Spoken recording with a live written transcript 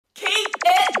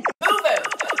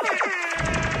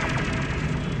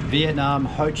Vietnam,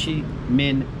 Ho Chi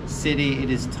Minh City. It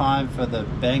is time for the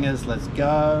bangers. Let's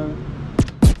go.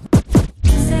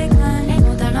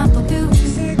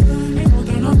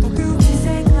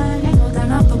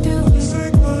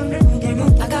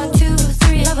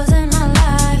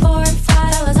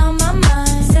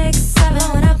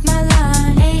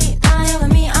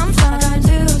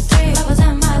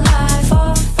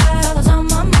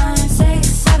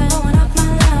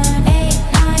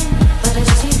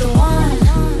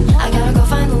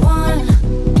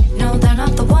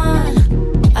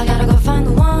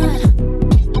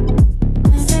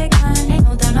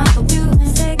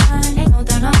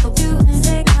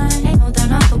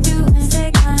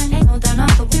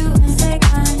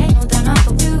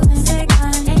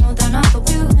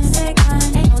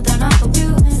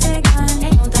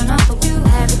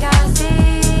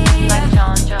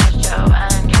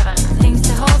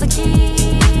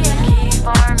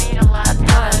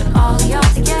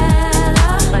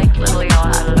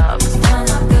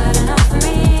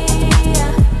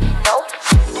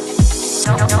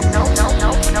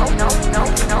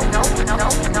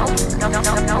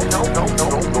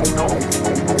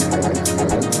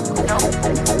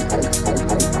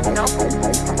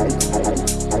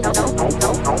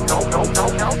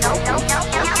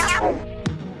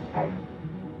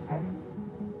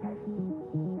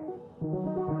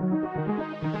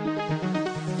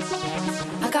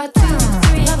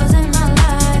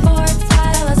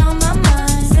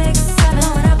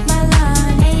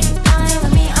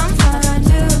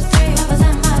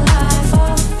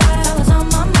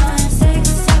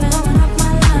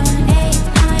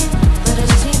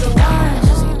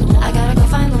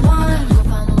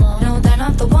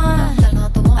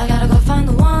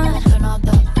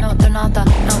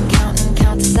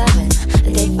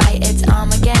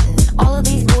 All of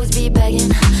these boys be begging.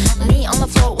 Me on the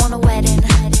floor, want a wedding.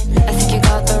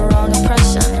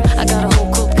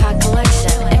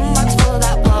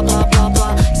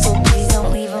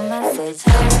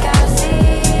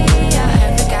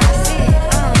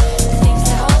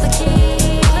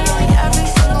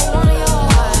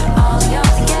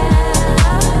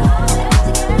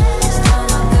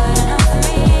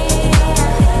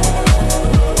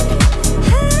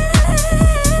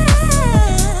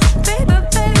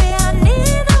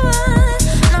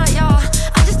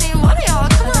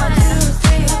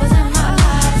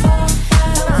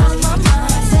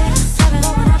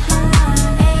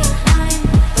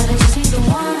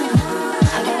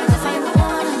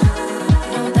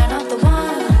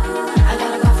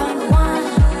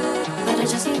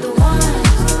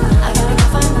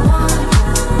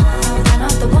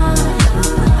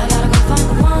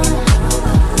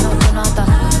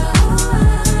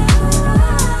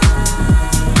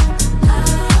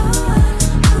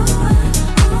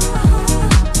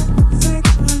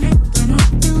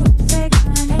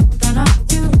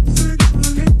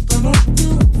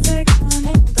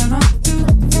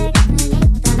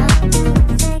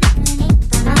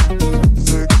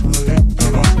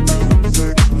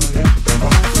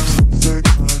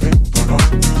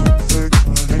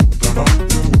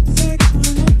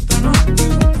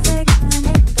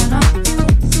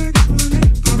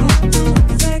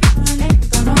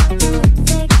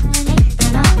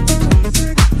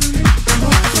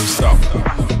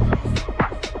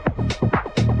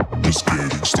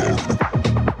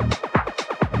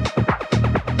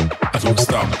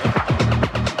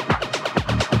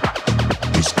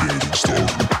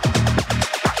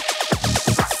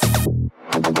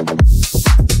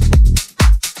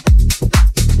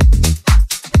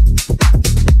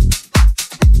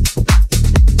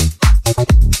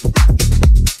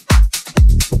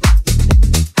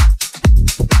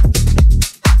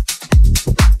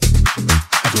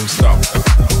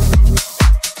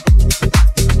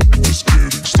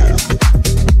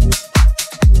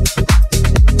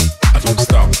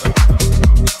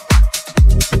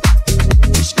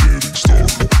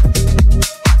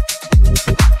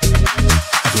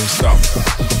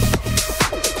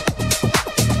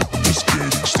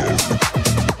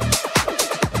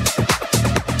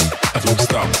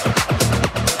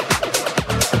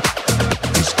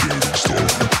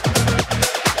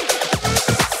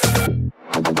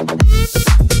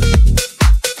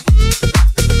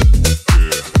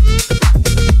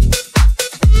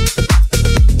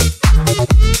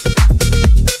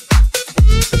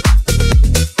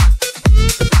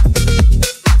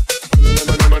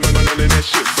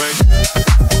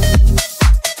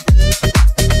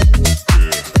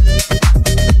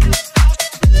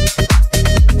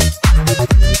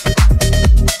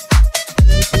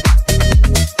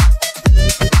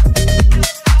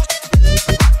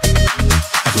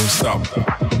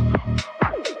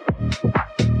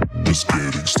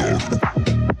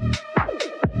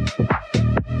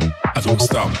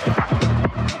 stop.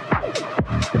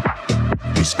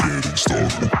 It's getting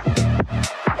started.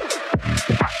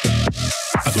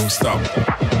 I don't stop.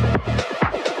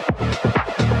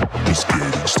 It's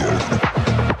getting started.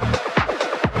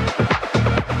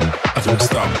 I don't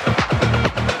stop.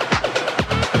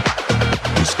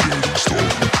 It's getting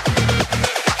started.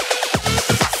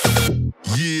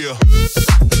 Yeah.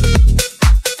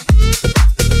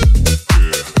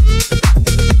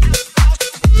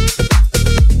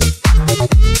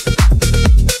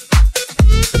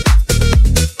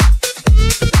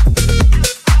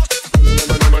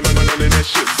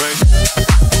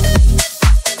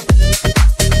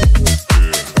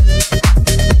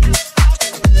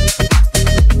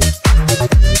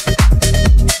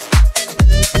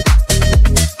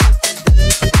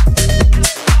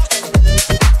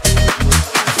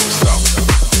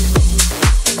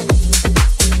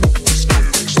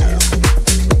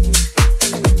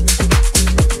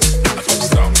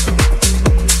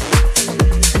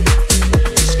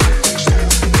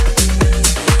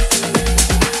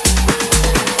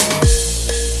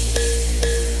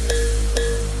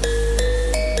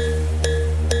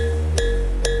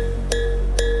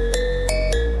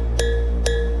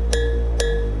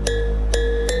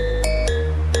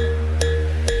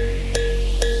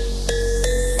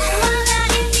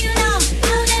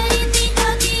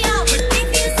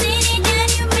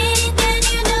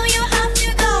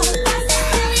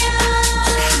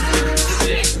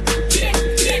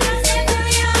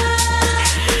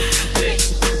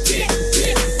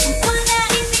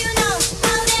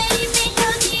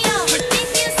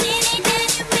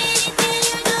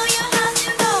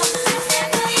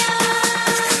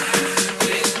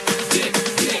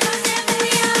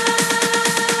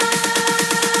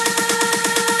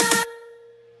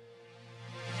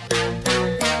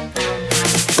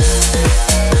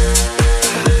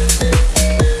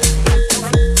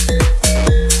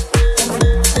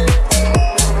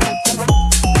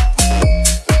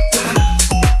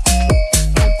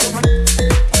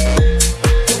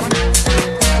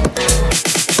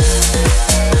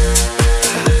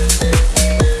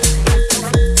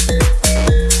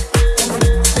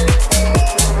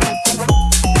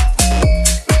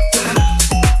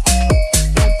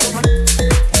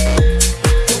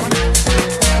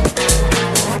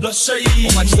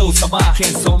お待ちどうさま喧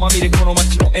騒まみれこの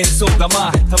街の演奏玉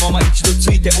たまま一度つ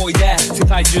いておいで世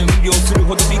界中魅了する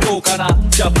ほど見豪華な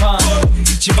ジャパン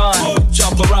一番ジ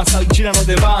ャンプランサーうちらの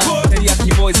出番照り焼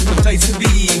きボーイズとフェイスビ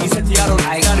ー見せてやろう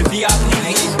愛がある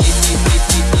VIP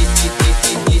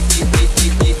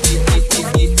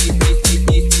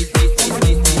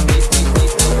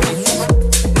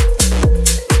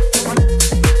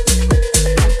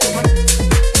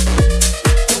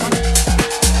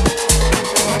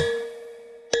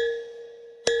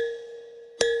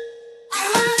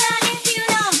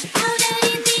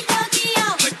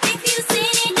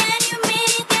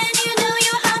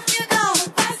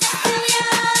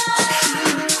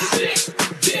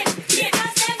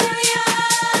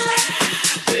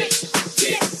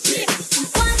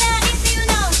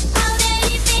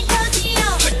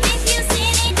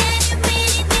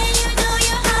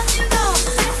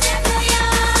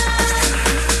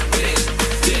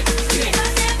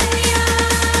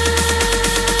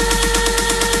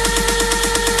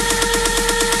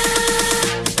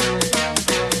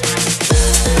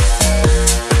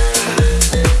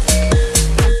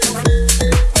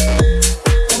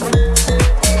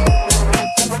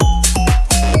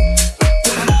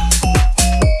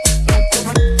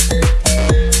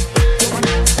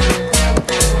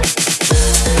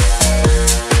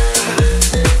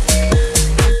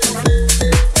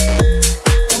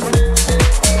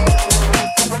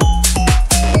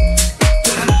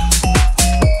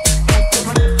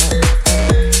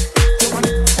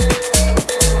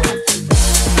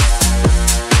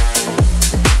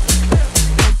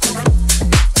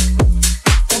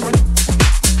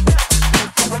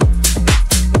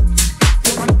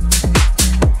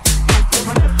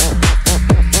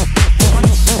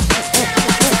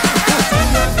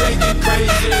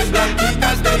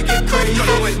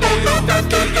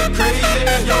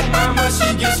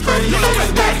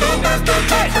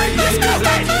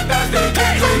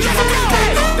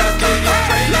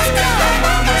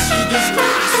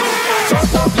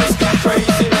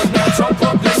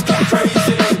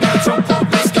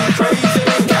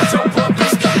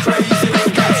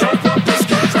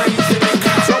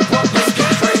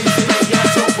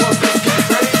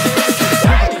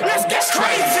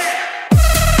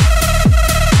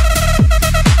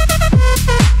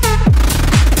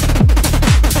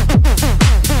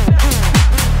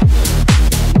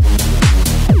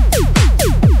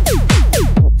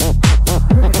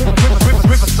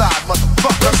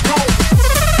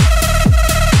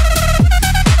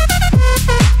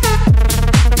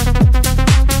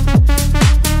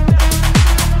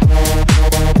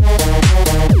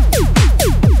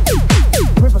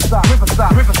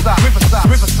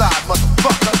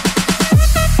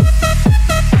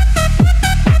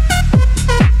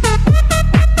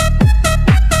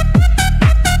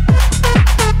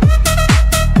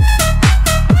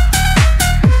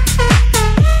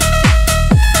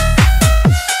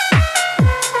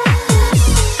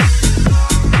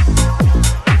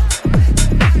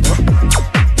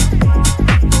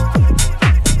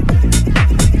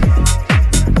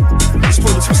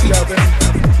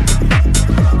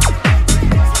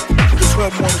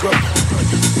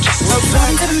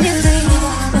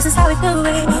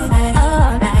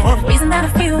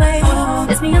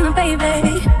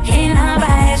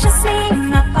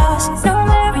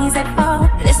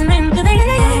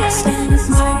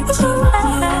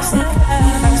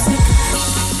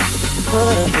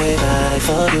Couldn't pay back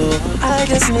for you. I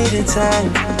just needed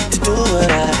time to do what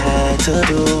I had to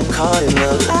do. Call it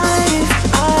love life.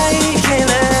 I can't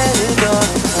let it go.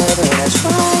 But that's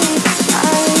right. I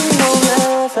will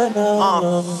never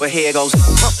know. But here it goes.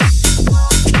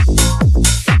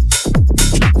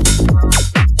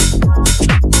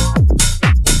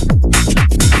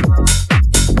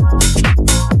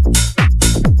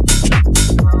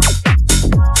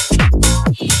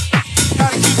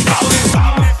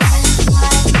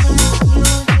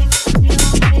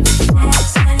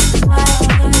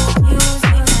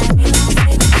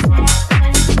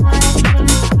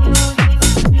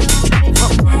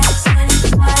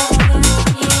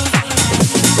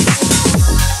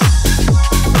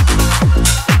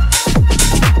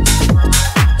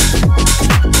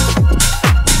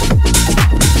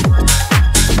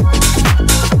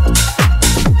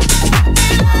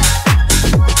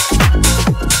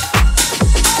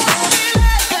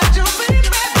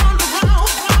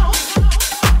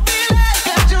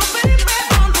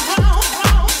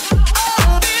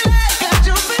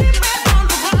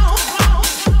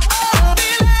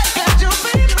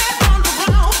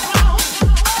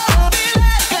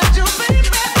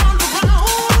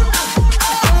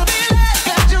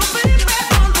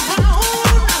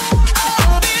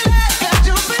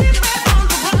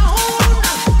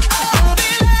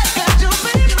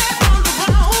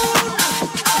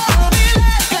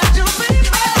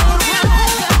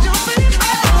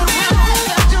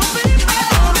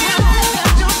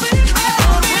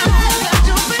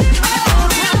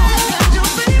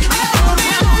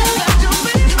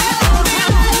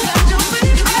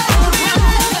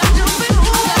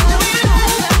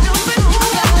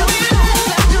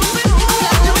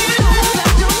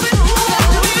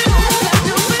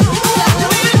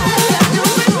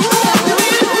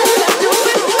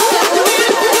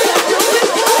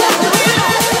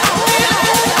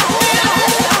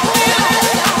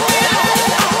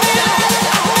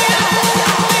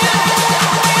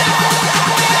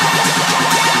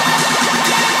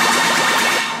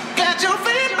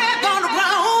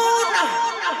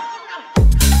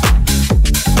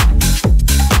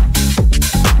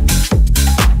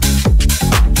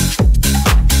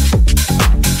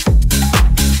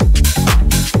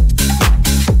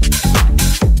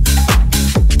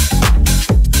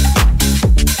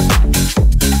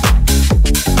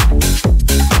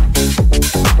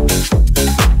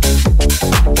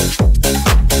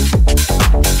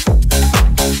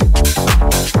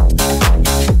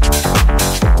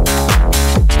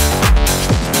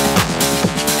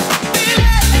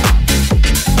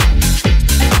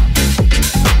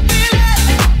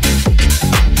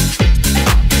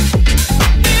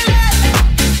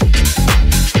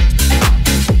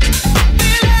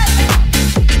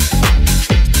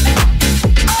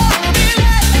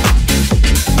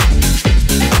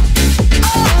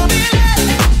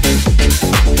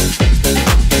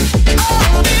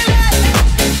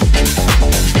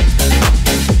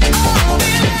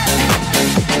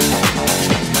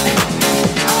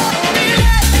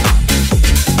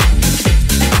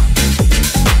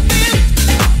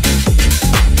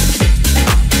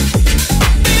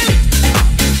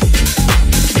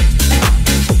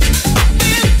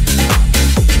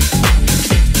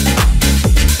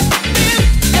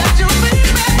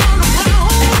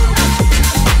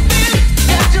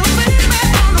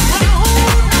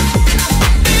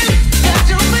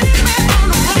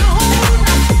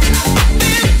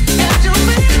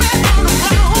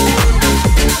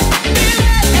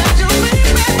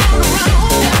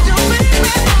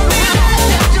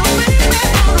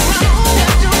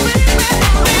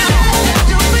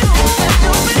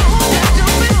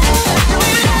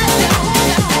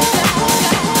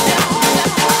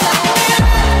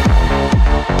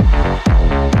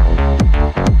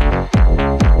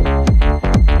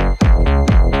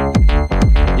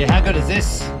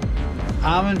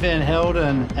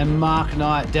 And Mark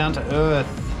Knight, Down to Earth.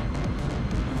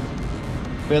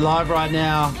 We're live right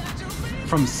now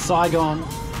from Saigon,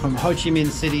 from Ho Chi Minh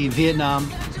City, Vietnam.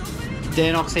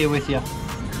 Dan Ox here with you.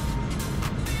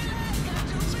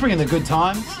 It's bringing the good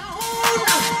times.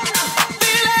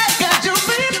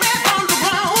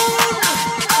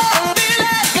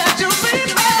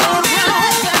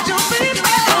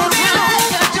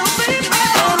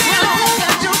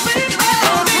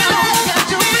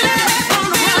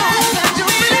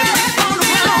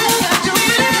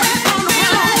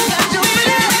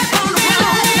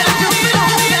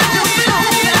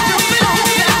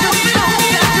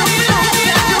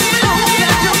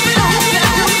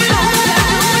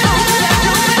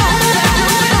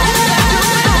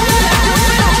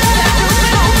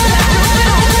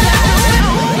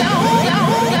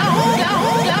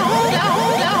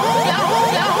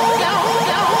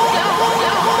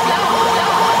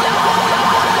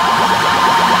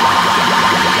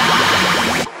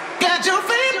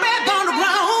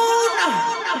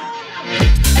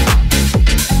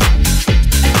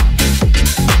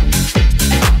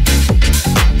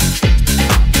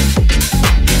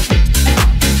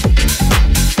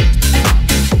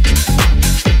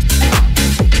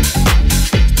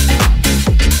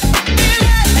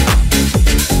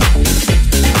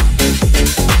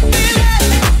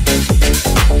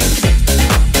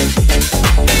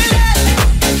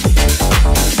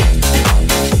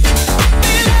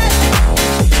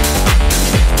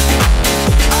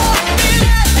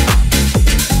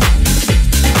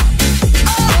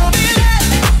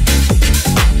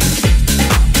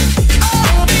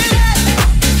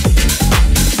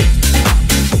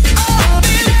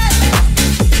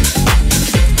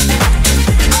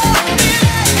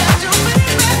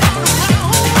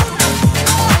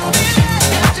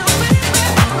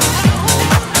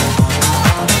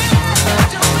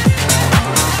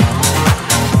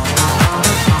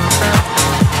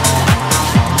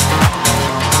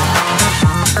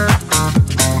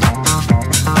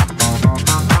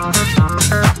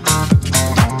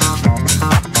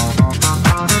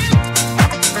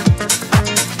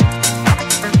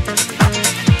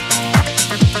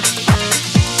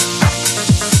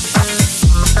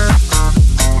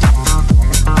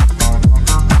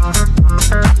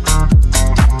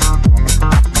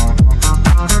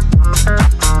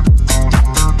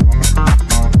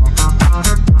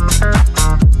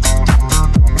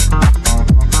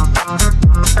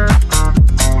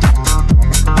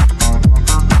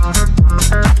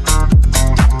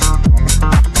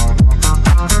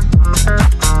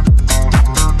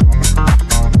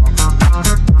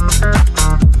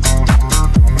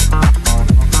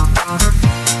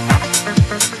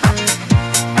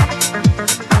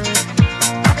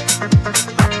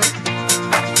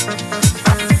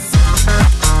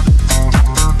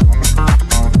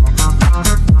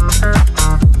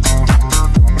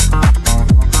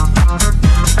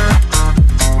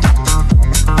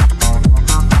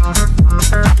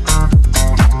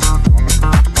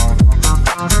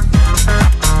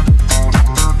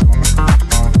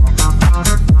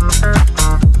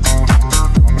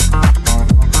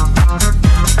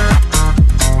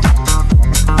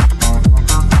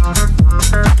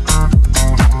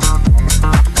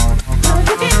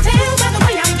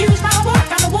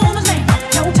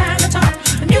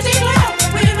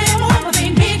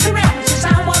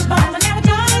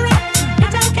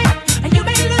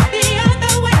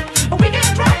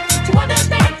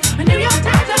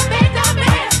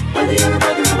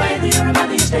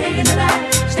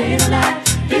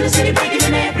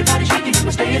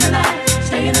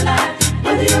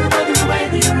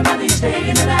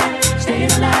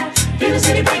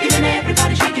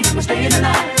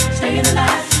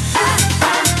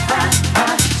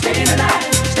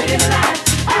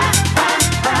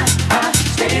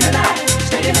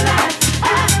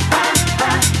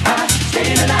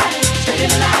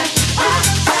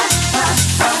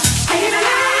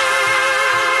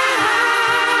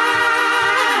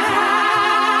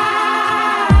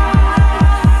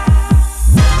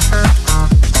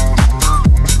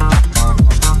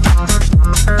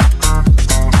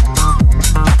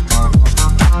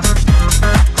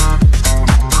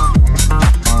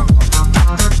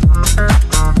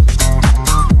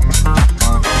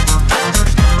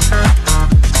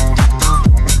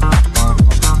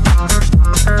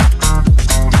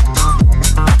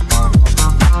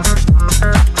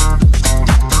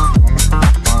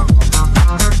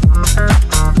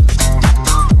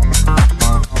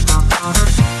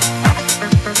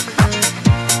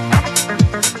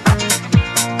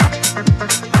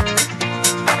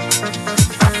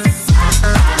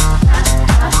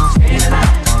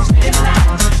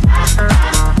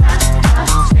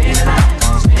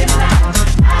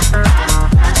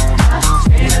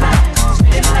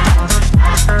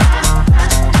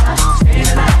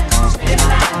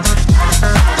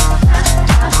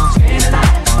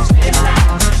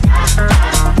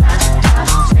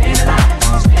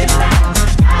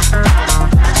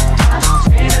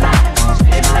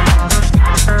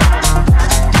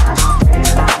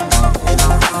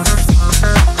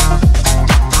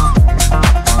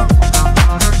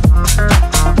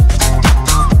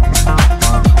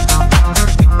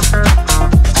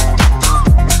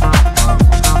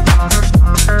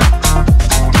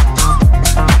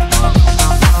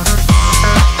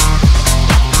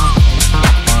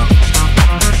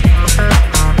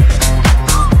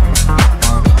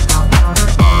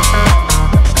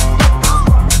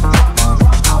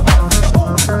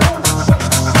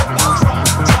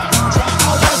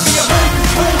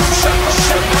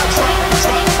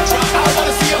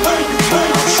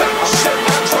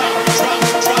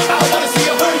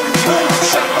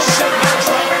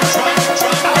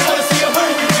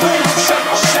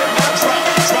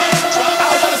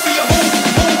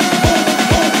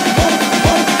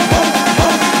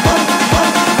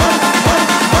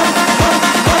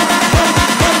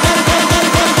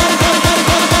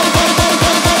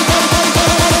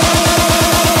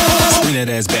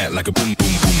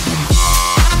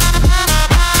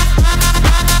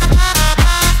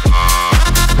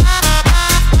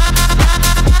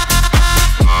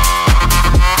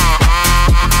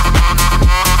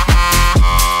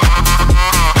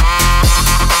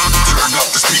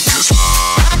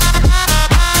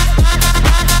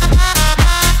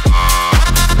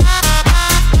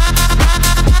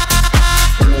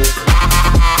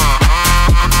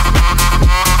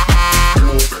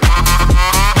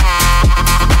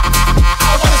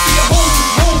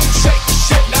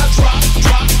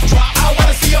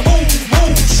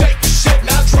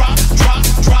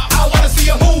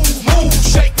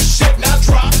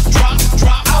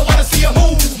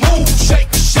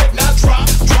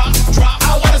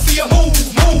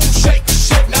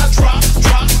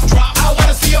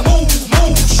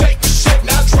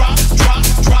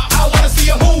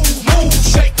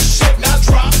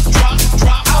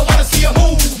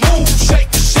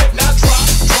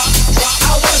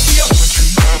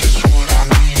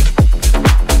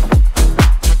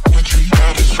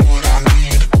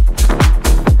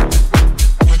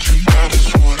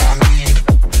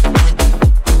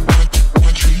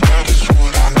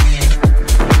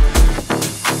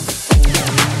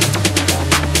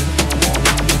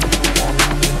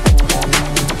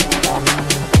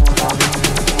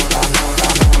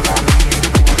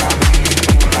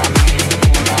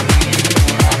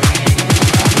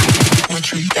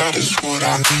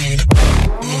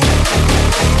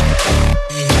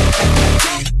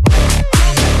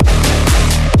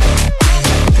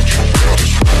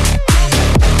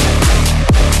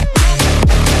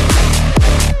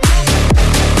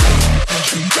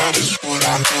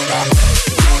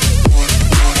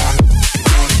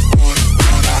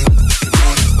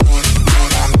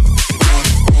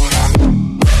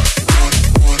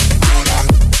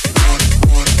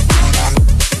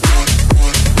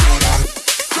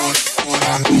 what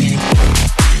I need.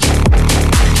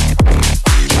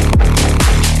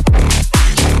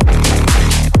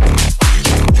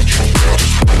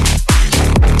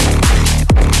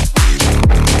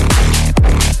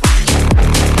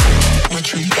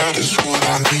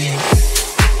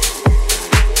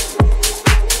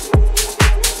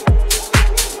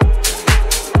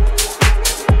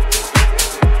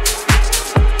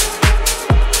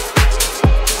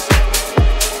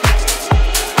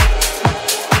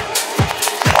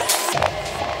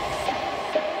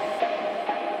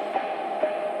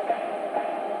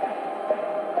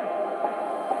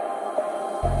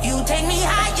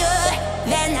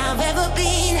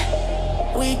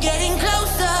 We're getting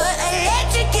closer,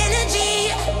 electric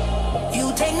energy.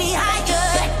 You take me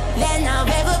higher than I've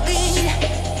ever been.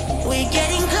 We're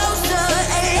getting closer,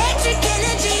 electric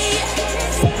energy.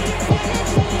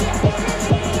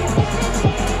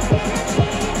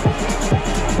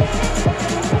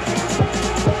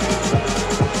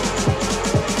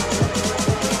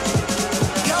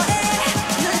 Your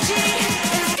energy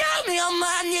has got me on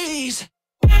my knees.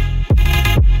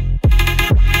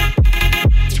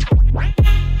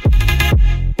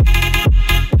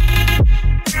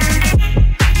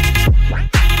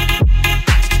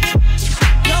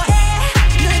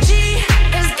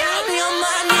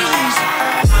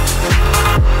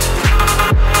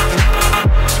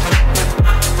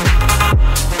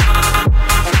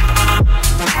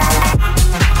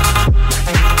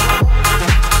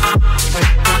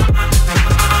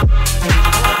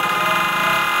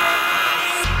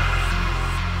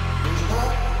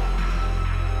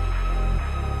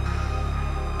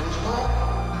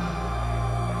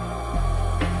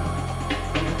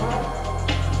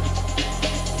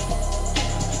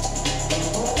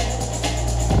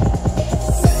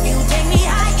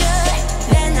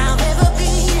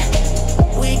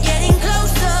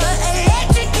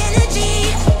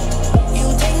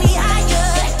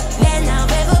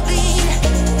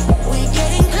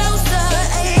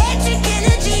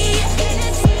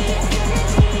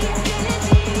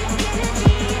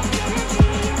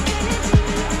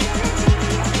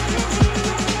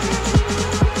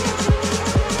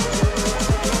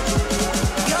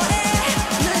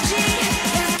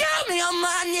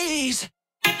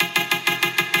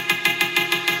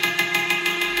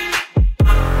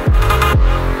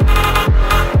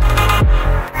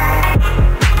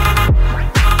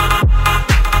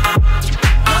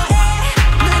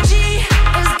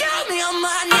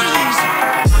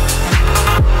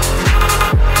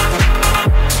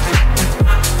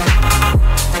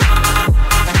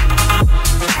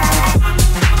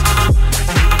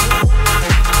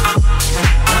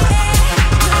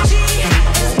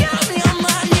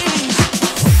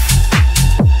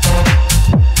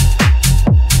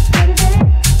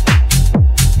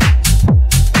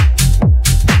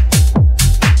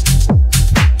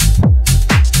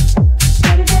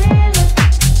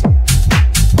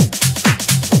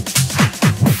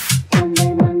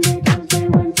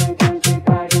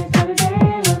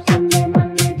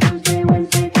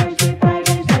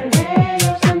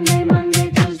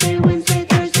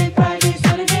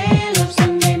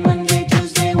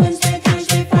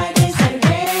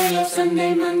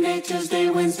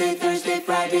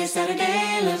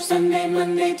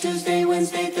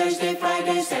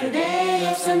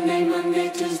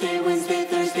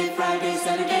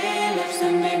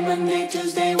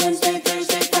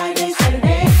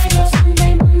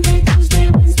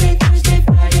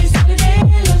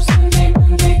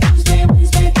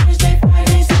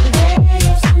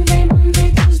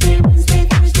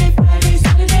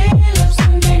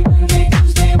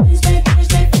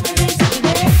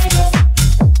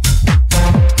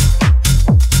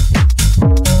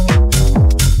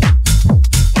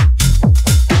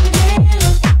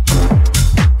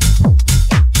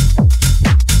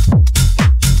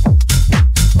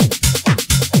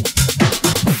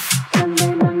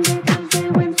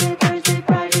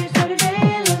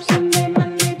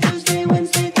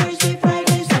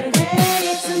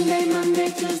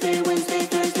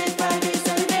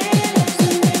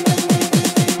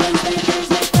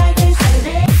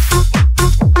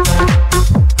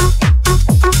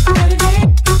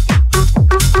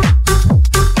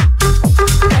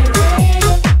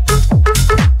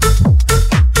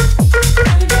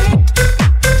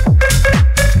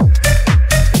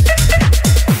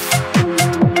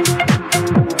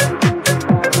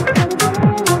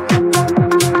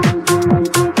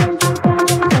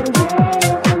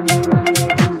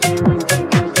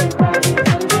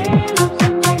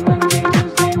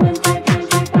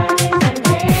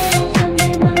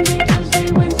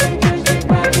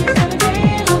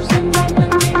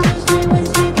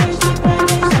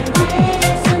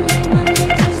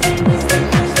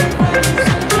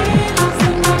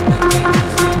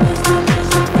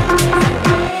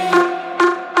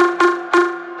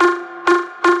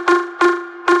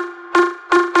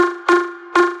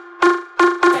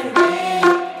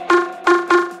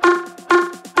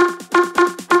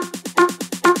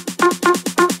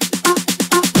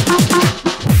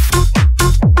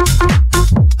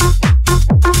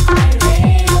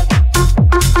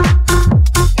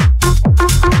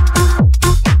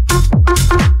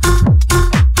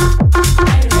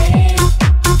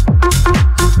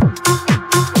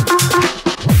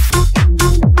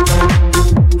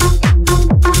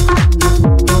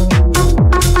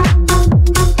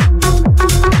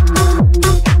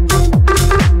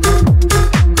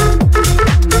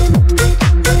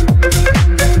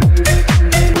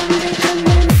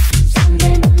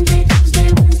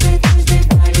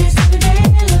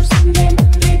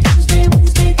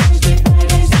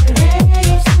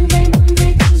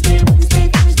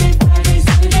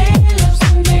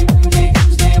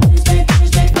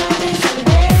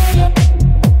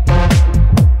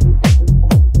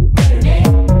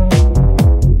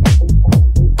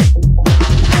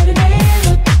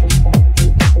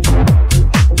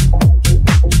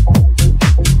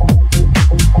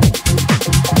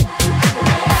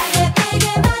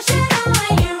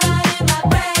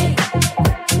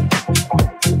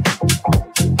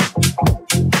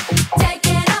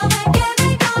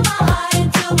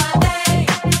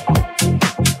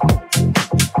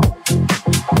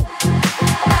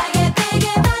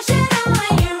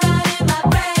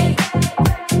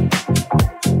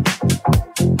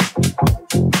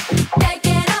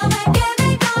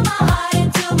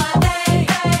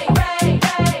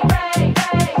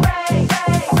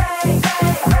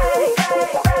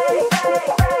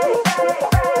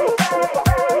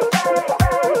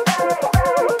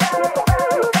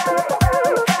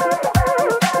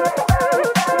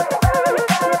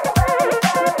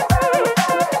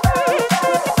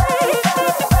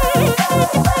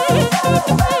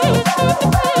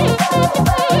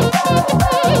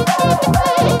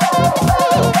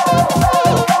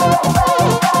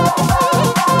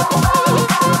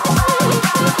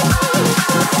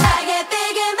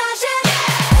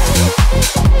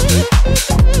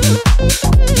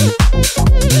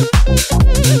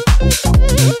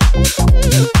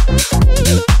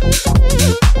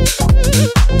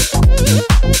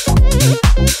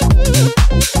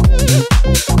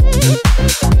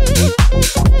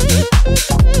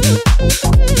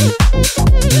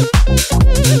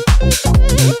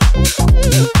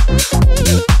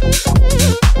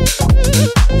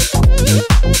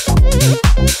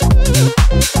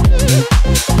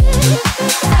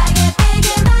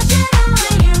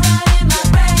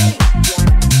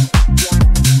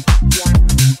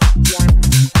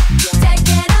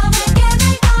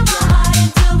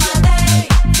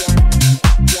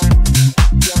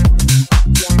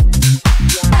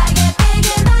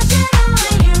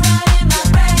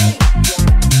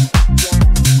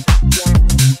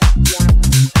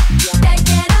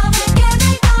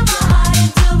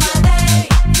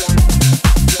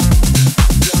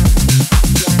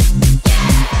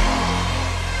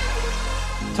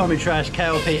 Trash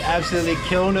KLP absolutely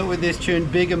killing it with this tune.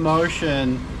 Big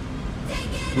emotion.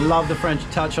 Love the French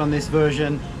touch on this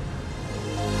version.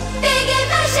 Big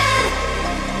emotion.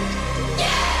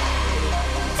 Yeah.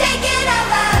 Take it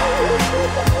over.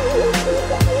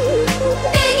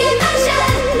 Big emotion.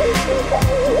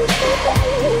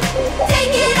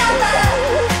 Take it over.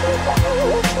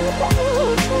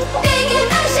 Big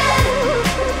emotion.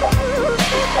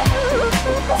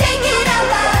 Take it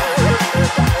over.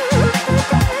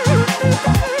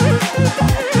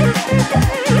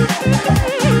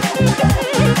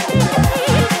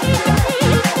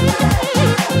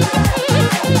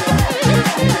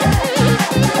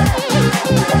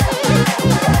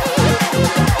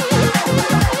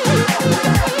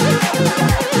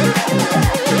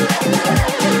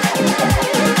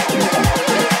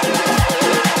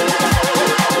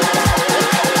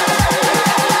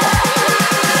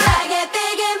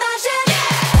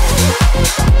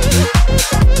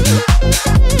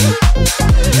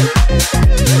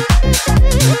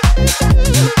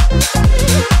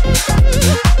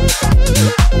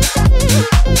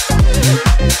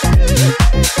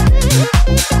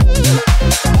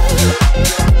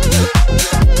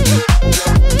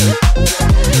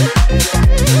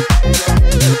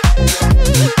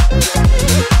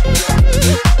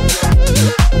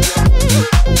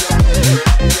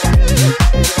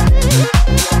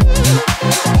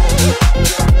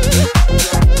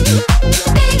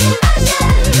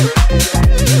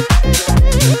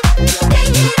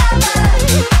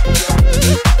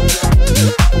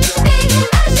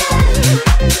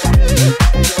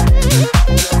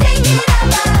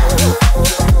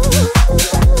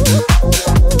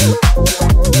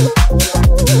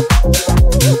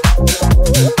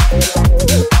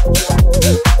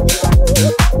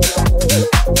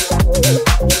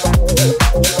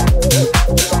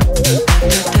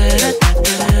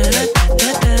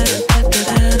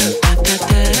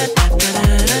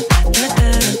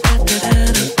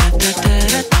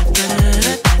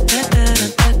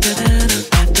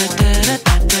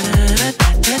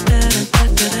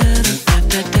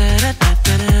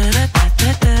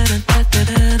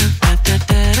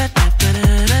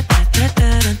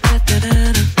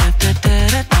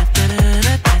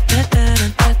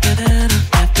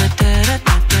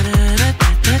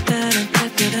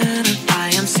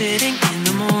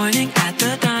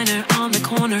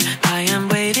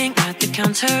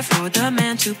 counter for the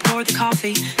man to pour the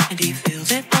coffee, and he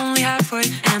fills it only halfway.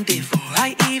 And before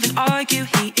I even argue,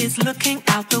 he is looking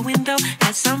out the window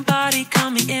at somebody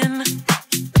coming in.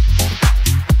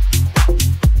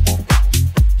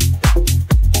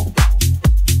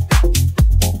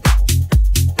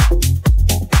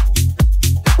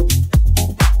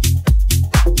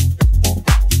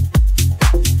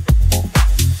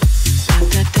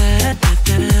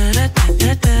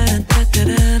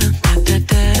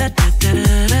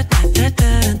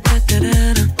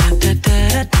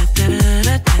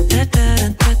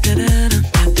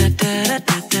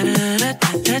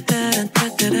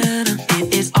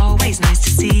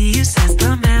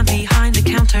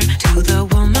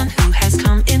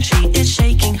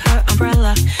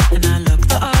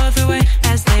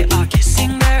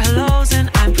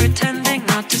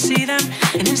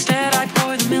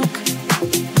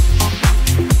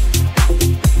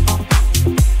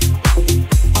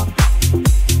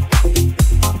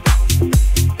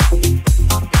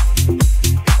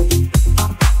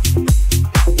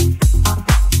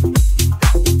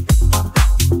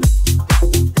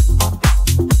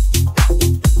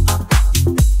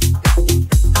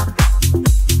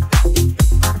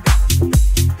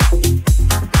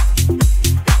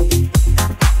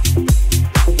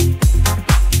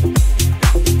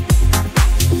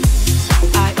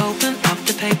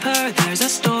 remember there's a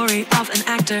story of an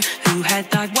actor who had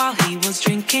died while he was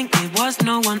drinking. It was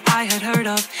no one I had heard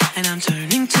of. And I'm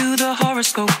turning to the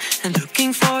horoscope and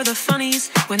looking for the funnies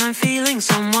when I'm feeling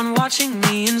someone watching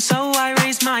me. And so I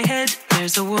raise my head.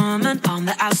 There's a woman on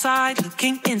the outside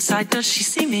looking inside. Does she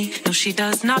see me? No, she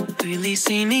does not really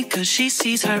see me, 'cause she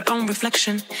sees her own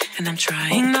reflection. And I'm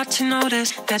trying not to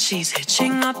notice that she's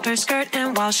hitching up her skirt,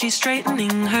 and while she's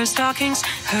straightening her stockings,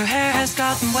 her hair has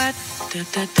gotten wet.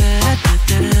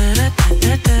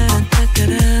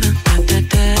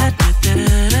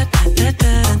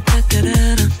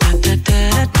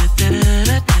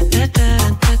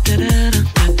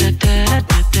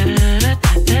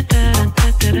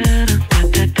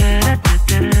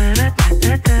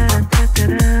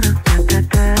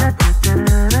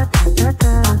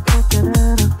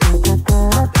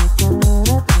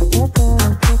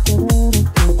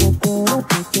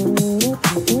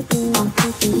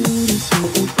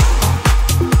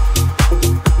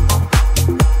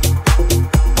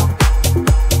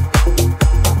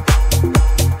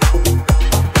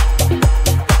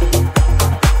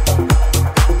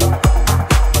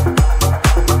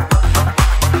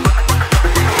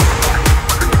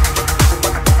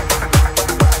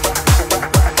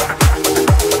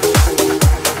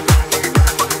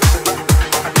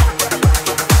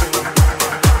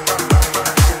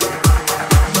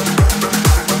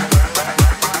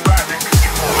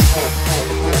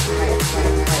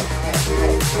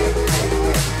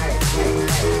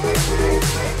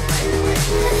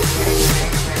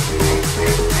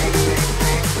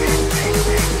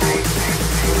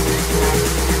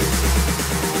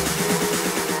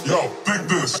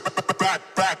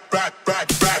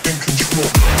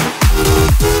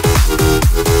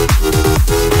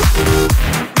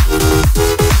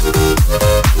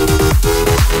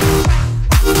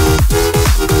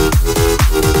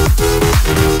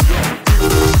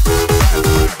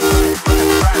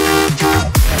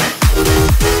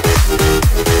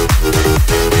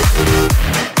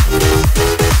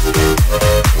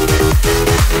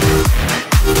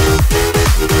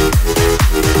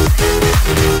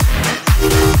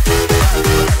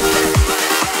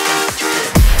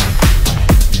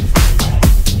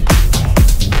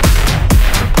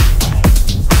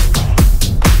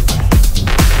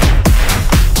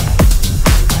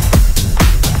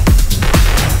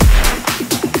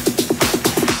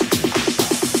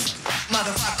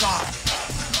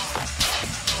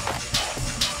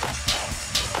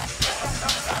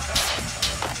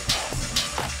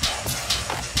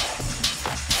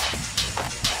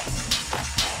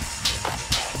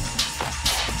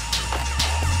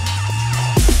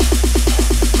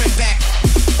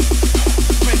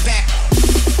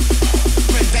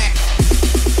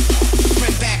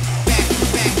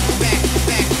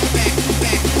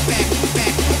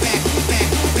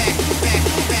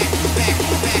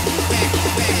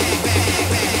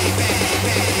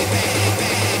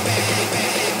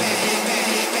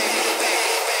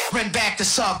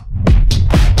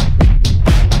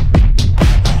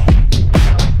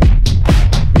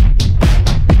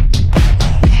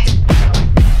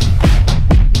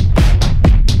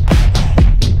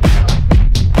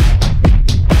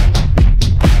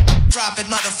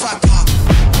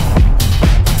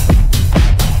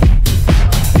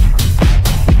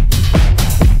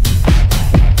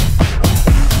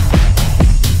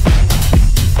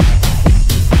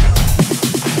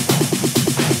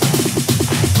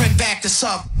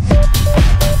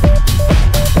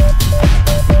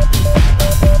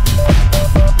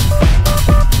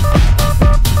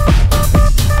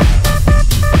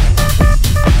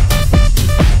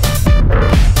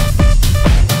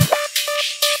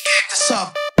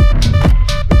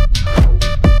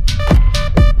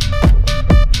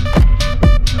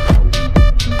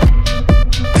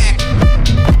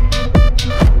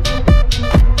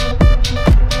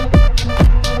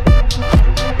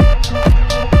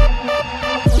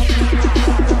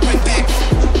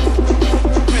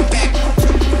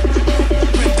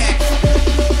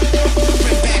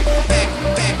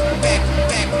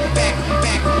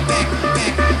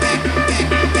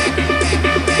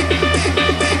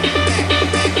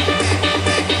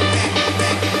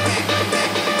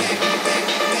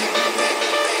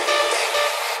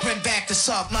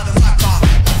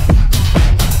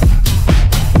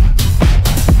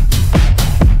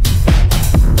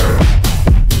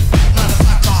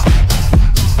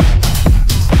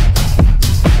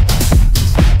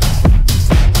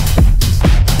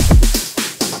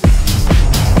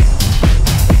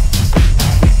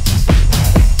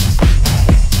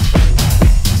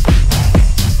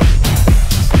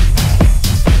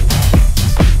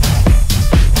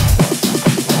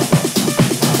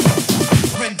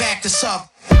 this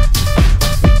up.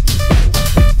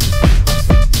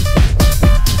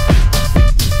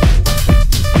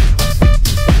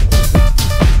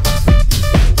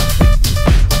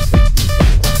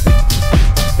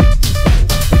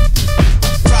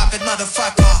 Drop it,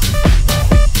 motherfucker.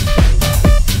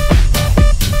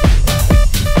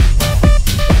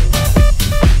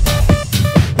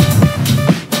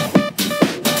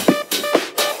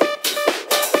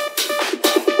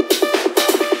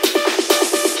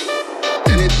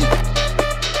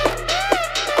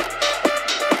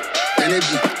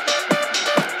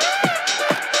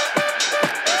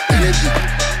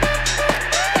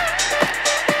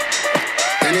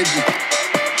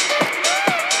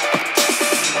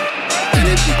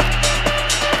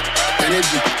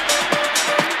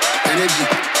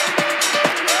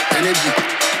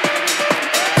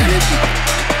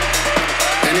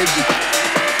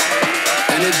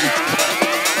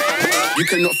 You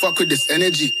cannot fuck with this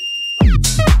energy.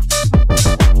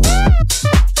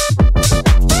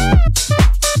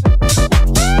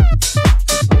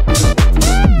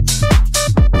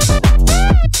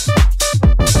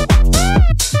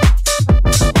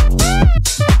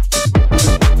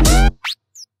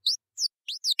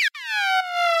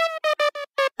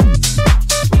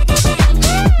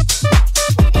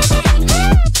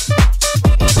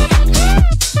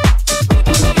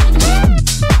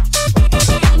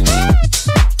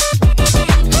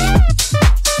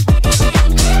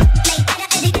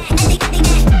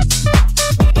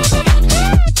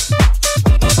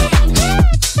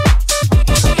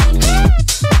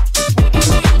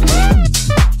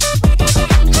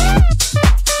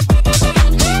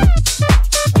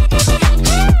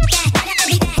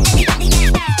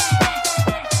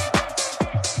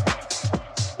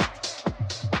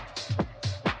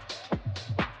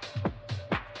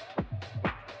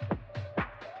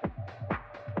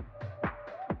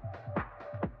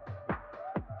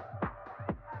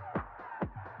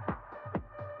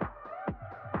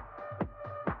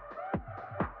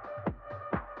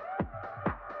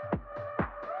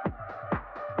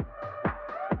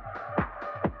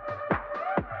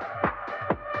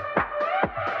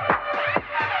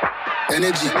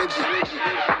 Energy, energy,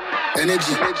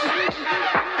 energy,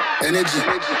 energy,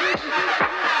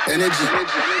 energy,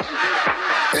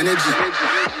 energy,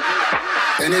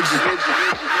 energy,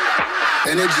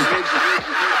 energy,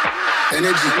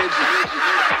 energy, energy,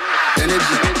 energy,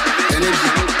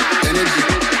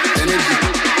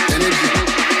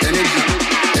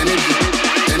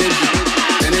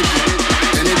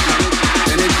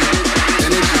 energy, energy, energy, energy, energy,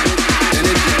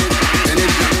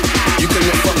 energy. You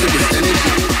cannot fuck with this energy.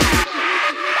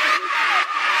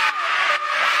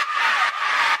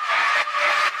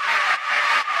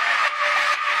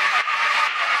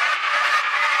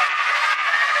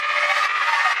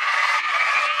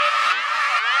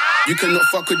 You cannot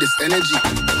fuck with this energy.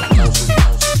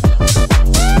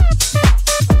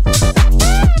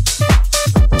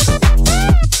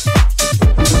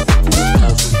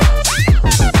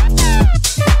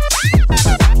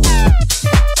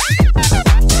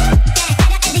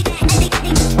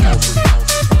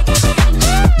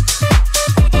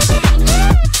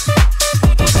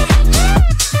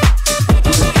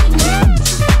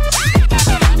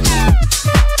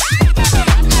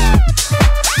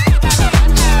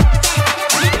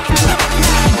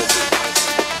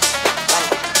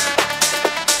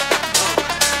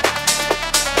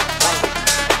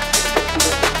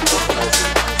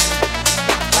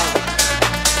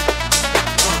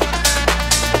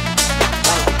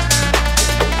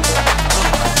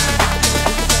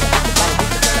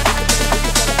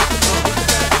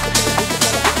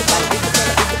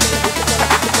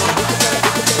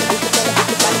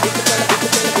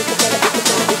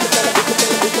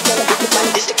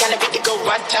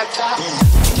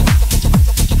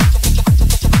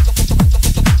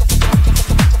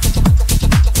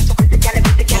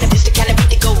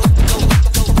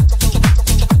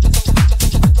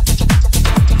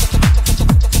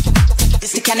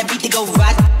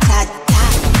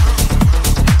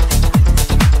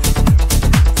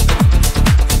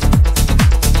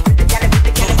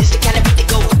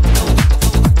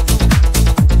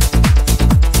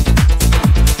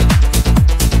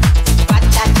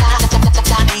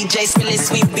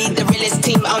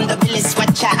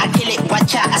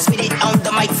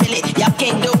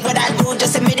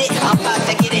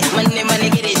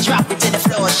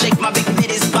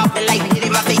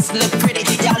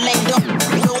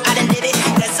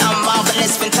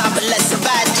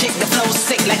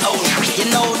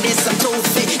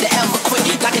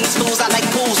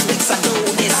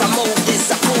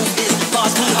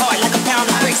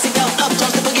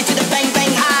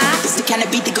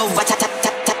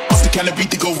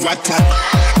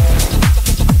 rat-tat.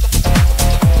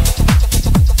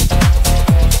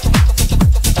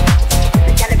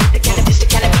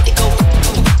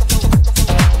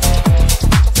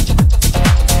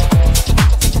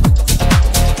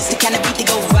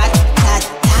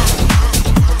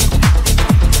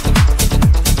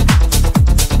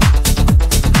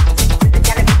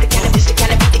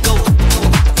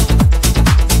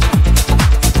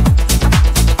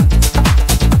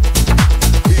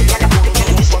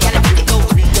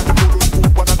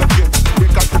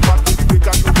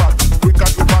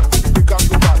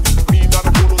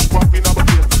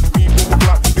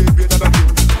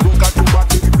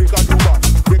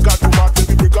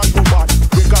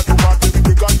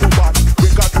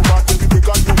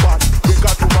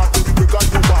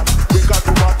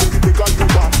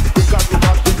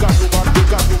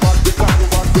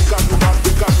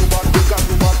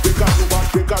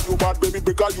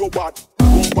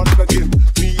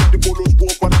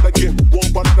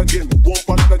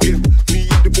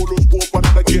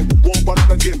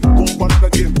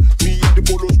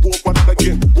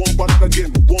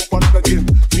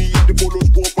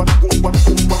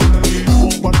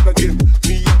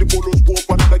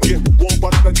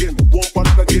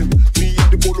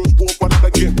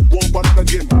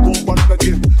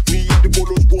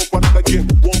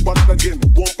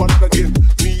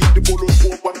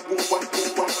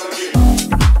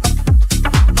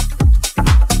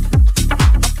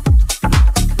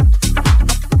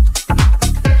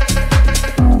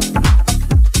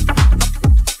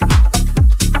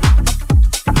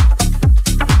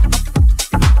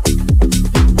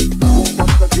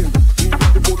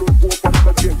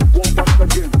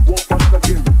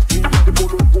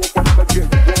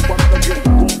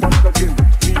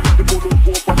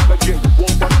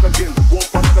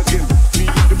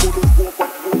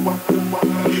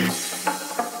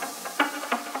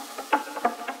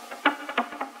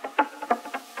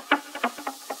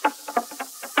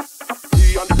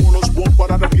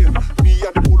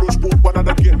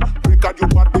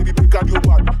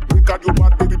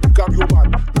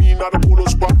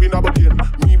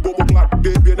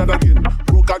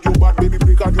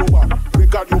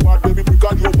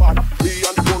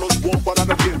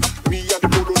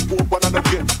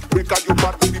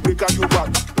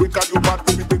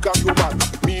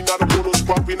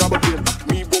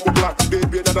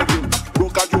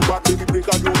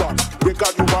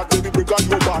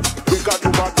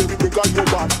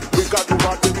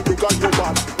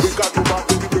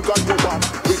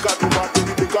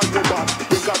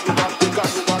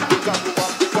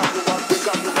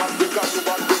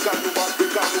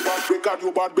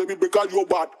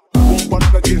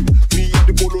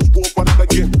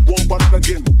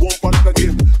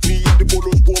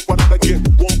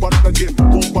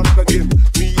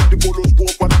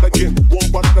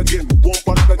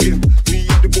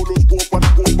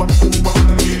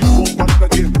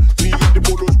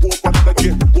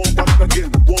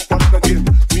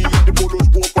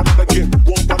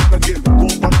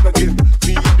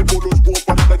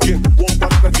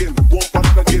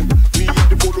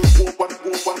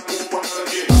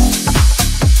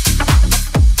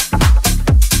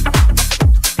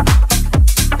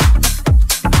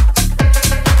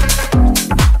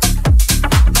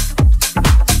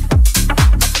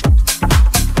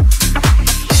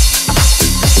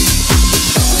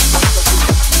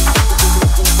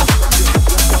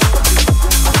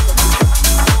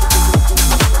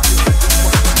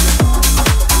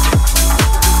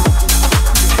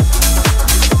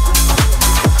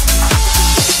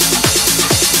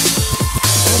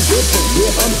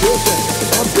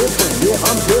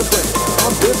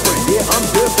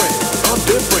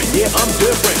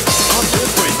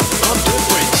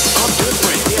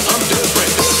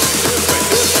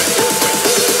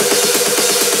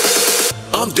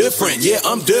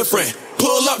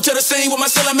 Pull up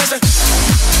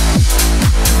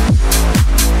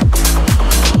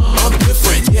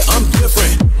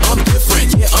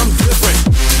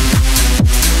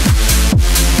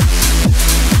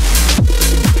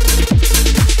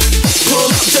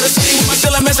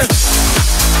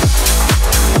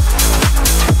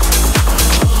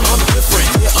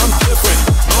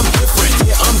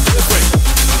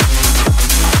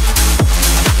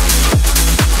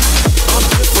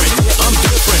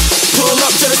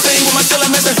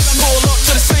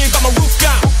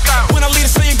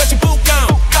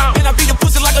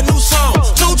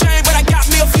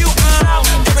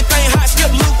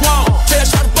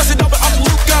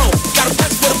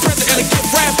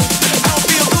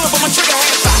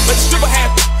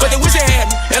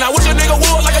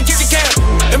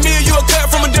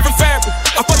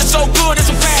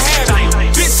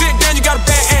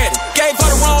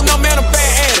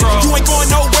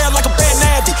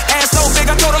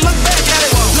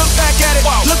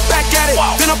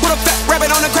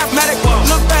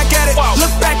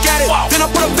Then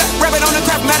I put a fat rabbit on the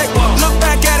Craftmatic. Look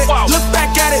back at it, look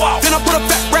back at it. Then I put a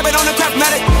fat rabbit on the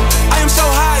Craftmatic. I am so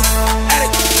high,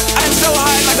 addict. I am so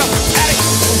high like a addict.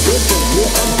 I'm different, yeah,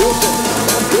 I'm different.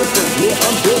 I'm different, yeah,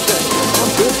 I'm different.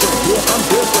 I'm different, yeah, I'm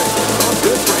different. I'm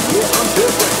different, yeah, I'm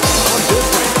different. I'm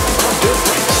different, I'm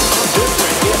different. I'm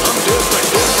different, yeah, I'm different.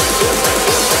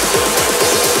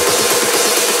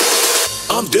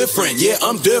 I'm different, yeah,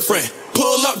 I'm different.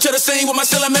 Pull up to the scene with my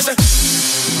ceiling missing.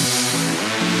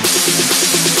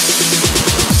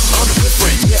 I'm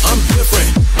different, yeah, I'm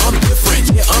different. I'm different,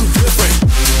 yeah, I'm different.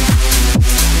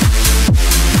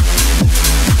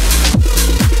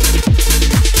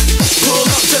 Pull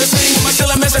up to the scene with my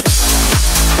ceiling missing.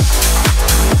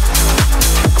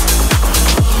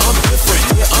 I'm different,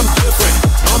 yeah, I'm different.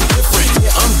 I'm different,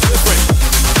 yeah, I'm different.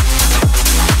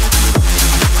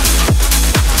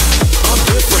 I'm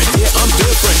different, yeah, I'm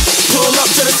different. Pull up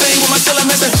to the scene with my ceiling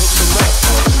missing.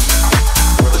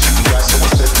 Brother, you can got someone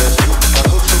said let's do. I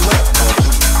hook some left on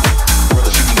two.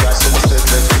 Brother, you can got someone said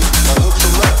let's do. I hook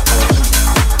some left on two.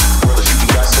 Brother, you can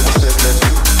got someone said let's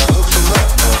do. I hook some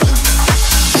left on two.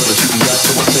 Brother, you can got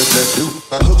someone said let's do.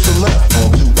 I hook some left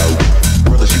on two.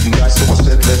 Brother, you can got someone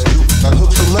said let's do. I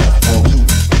hook some left on two.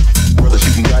 Brother,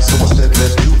 you can got someone said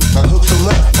let's do. I hook some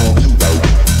left on two.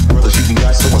 Brother, you can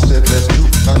got someone said let's do.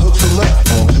 I hook some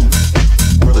left on two.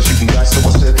 Brother, you can got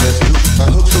someone said let's do. I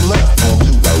hook some left on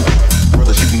two.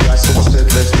 Brother, you can got someone said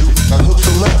let's do. I hook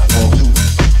some left on two.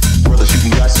 Brother, you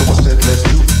can got someone said let's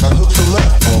do. I hook some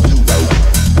left on two.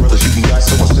 Brother, you can got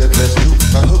someone said let's do.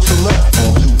 I hook some left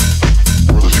on two.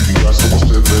 Brother, you can got someone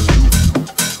said let's do.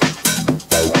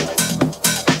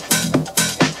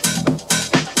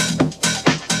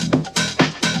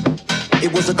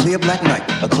 It was a clear black night,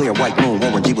 a clear white moon.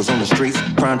 Warren G was on the streets,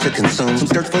 trying to consume some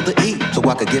skirts for the E, so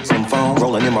I could get some phone.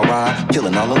 Rolling in my ride,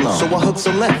 chilling all alone. So I hooked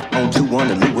some left on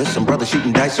 2-1 and Lewis. Some brothers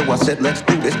shooting dice, so I said, let's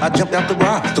do this. I jumped out the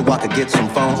ride, so I could get some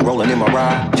phones. Rolling in my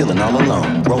ride, chilling all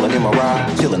alone. Rolling in my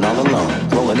ride, chilling all alone.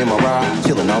 Rolling in my ride,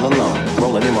 chilling all alone.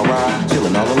 Rolling in my ride,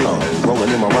 chilling all alone.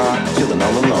 Rolling in my ride, chilling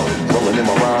all alone. Rolling in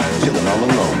my ride, chilling all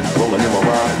alone. Rolling in my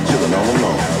ride, chilling all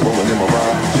alone. Rolling in my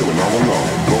ride, chilling all alone.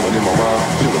 Rolling in my ride,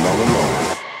 chilling all alone.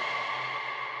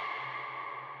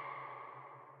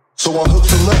 So I hooked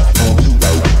some left on two.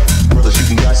 Brother, you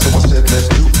can got someone said let's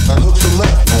do. I hooked some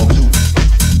left on two.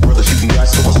 Brother, you can got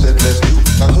someone said let's do.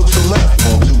 I hooked some left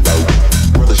on two.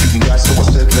 Brother, you can got someone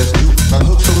said let's do. I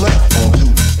hooked some left on two.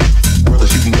 Brother,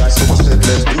 you can got someone said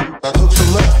let's do. I hooked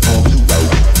some left on two.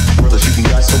 Brother, you can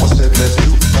got someone said let's do.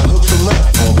 I hooked some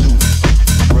left on two.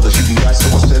 Brother, you can got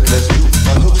someone said let's do.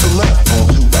 I hooked some left on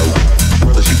two.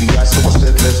 Brother, you can got someone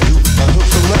said let's do. I hooked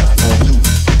some left on two.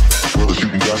 Brother, you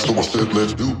can got someone said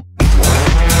let's do.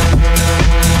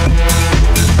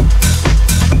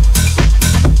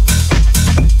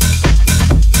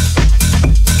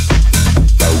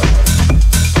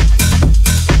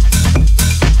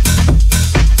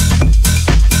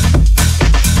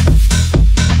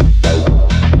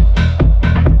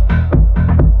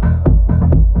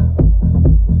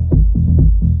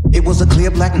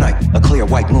 Black night, a clear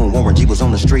white moon. Warren G was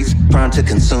on the streets, trying to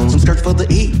consume some skirts for the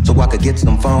E, so I could get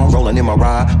some phone. Rolling in my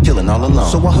ride, chilling all alone.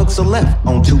 So I hooked a left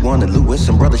on 2-1 and Lewis.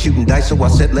 Some brothers shooting dice, so I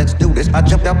said, let's do this. I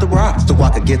jumped out the ride, so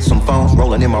I could get some phones.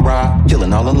 Rolling in my ride,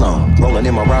 chilling all alone. Rolling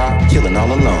in my ride, chilling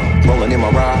all alone. Rolling in my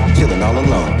ride, chilling all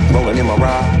alone. Rolling in my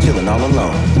ride, chilling all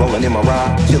alone. Rolling in my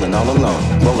ride, chilling all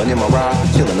alone. Rolling in my ride,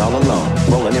 chilling all alone.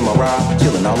 Rolling in my ride,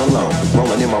 chilling all alone.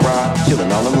 Rolling in my ride,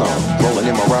 chilling all alone. Rolling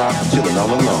in my ride, chilling all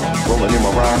alone. Rolling in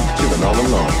my ride, chilling all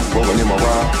alone. Rolling in my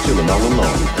ride, chilling all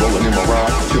alone. Rolling in my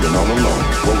ride, chilling all alone.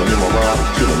 Rolling in my ride,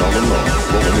 chilling all alone.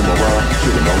 Rolling in my ride,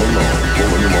 chilling all alone. Rolling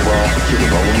in my ride, chilling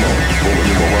all alone. Rolling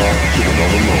in my ride, chilling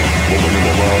all alone. Rolling in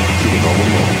my ride, chilling all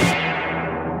alone.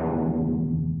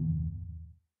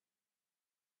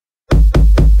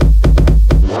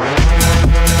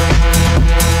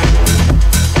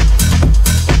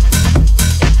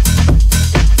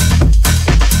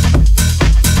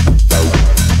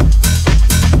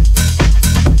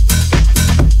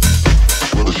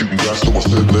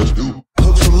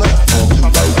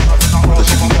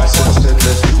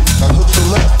 Let's do. I hooked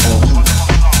some left on two.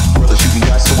 Brother, you can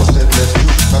got someone said let's do.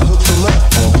 I hooked some left.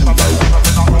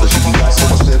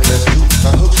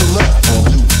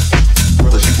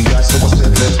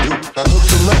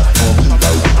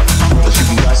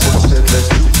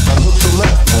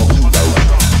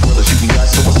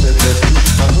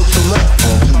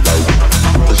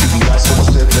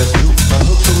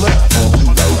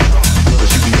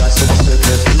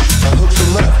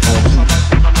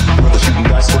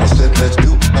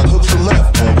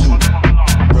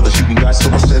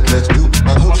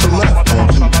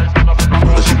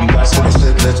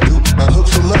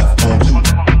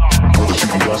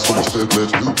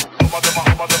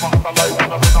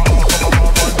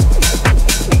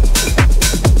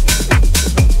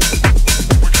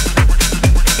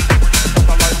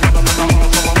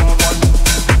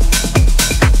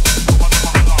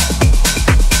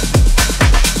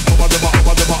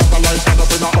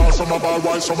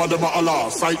 some of them are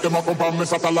Allah. Sight them up on me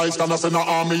satellites, can I send an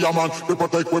army, a man. We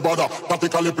protect, we bother.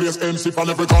 Tactically place MC from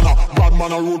every corner. Bad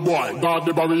man a rude boy, guard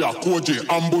the barrier. Koji,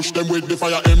 ambush them with the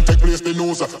fire. M take place the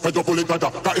news. Head up pull it tighter.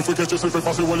 That if we catch us, if we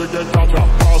pass it, will it get catcher.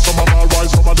 Some of them are right,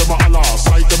 some of them are Allah.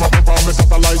 Sight them up on me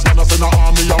satellites, can I send an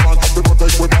army, a man. We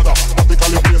protect, we bother.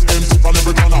 Tactically place MC from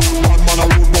every corner. Bad man a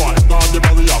rude boy, guard the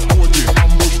barrier. Koji,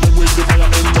 ambush them with the fire.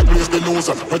 M take place the news.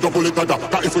 Head up pull it tighter.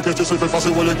 That if we catch us, if we pass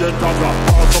it, will it get catcher.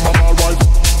 Some of them are right.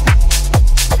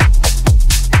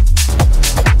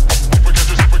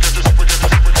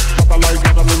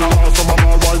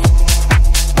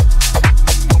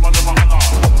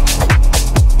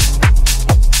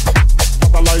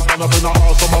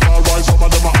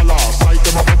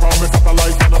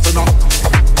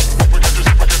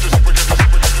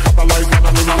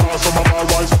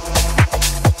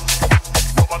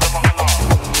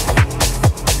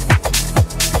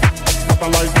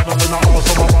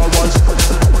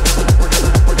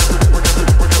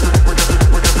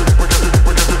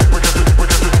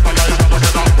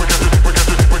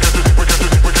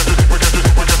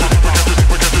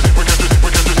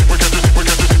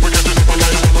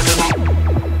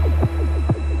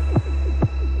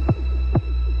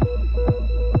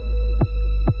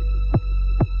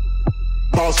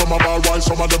 Some of our wives,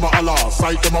 some of them are Allah.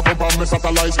 Sight them up on me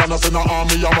satellites, can I send an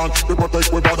army, a man. We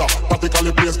protect, we bother.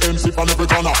 Tactically place MC from every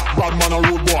corner. Bad man a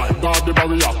rude boy, guard the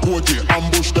barrier. Koji,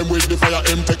 ambush them with the fire.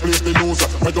 M take place the news.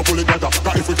 Head up pull it tighter.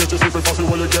 That if we catch us, if we pass it,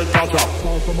 will it get catcher.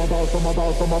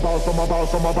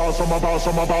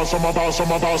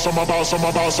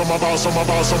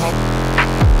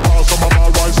 Some of our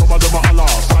wives, some of them are Allah.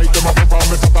 Sight them up on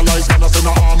me satellites, can I send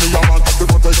an army, a man. We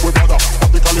protect, we bother.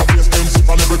 Tactically place MC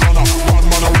from every corner. Bad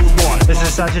man a rude boy. This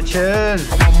is such a tune.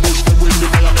 Ambush them with the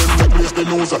fire. M take place the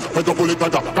news. Head up pull it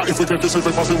tighter. That if we catch us, if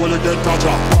we pass it, will it get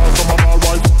catcher. Some of our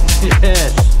wives. Yes.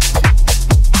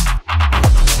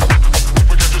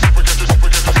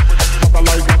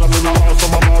 Satellites, can I send an army,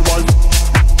 some of our wives.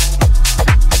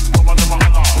 Some of them are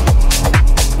Allah.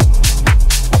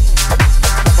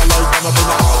 Satellites, can I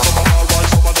send an army.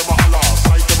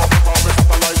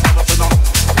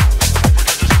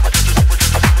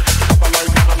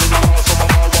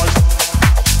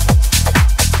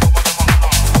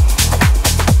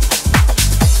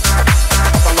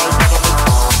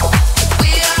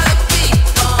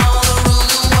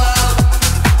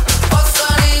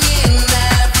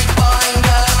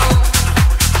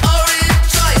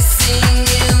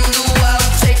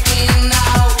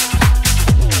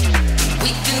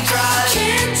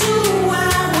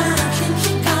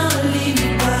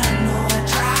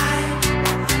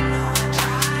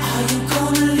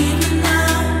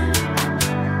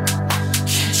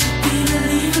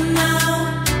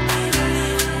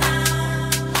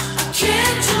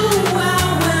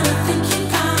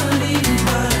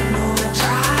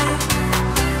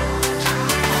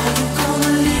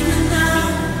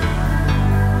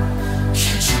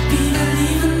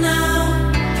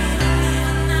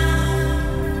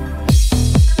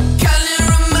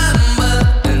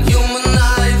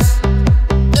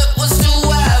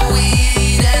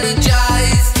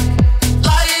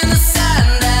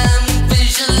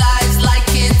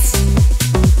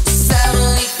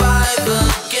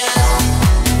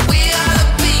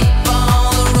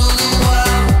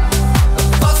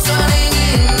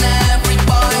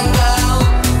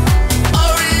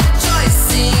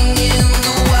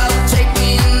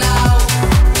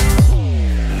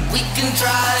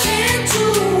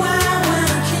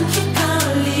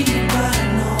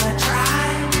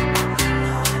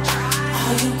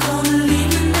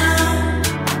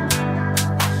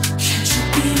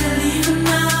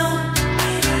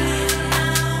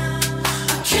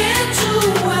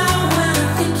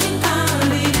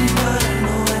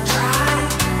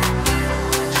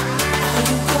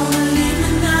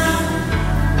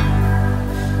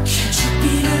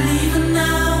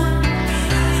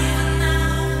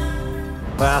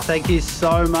 Wow, thank you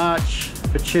so much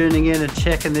for tuning in and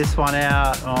checking this one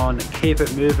out on Keep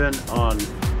It Moving on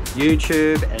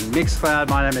YouTube and Mixcloud.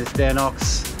 My name is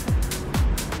Danox.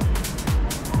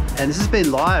 And this has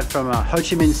been live from Ho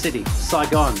Chi Minh City,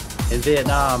 Saigon in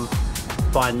Vietnam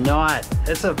by night.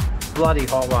 It's a bloody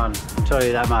hot one, I'll tell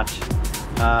you that much.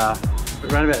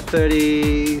 Around about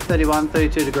 30, 31,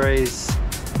 32 degrees.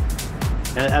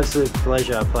 And an absolute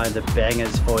pleasure playing the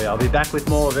bangers for you. I'll be back with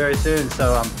more very soon,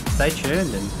 so stay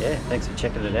tuned and yeah, thanks for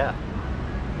checking it out.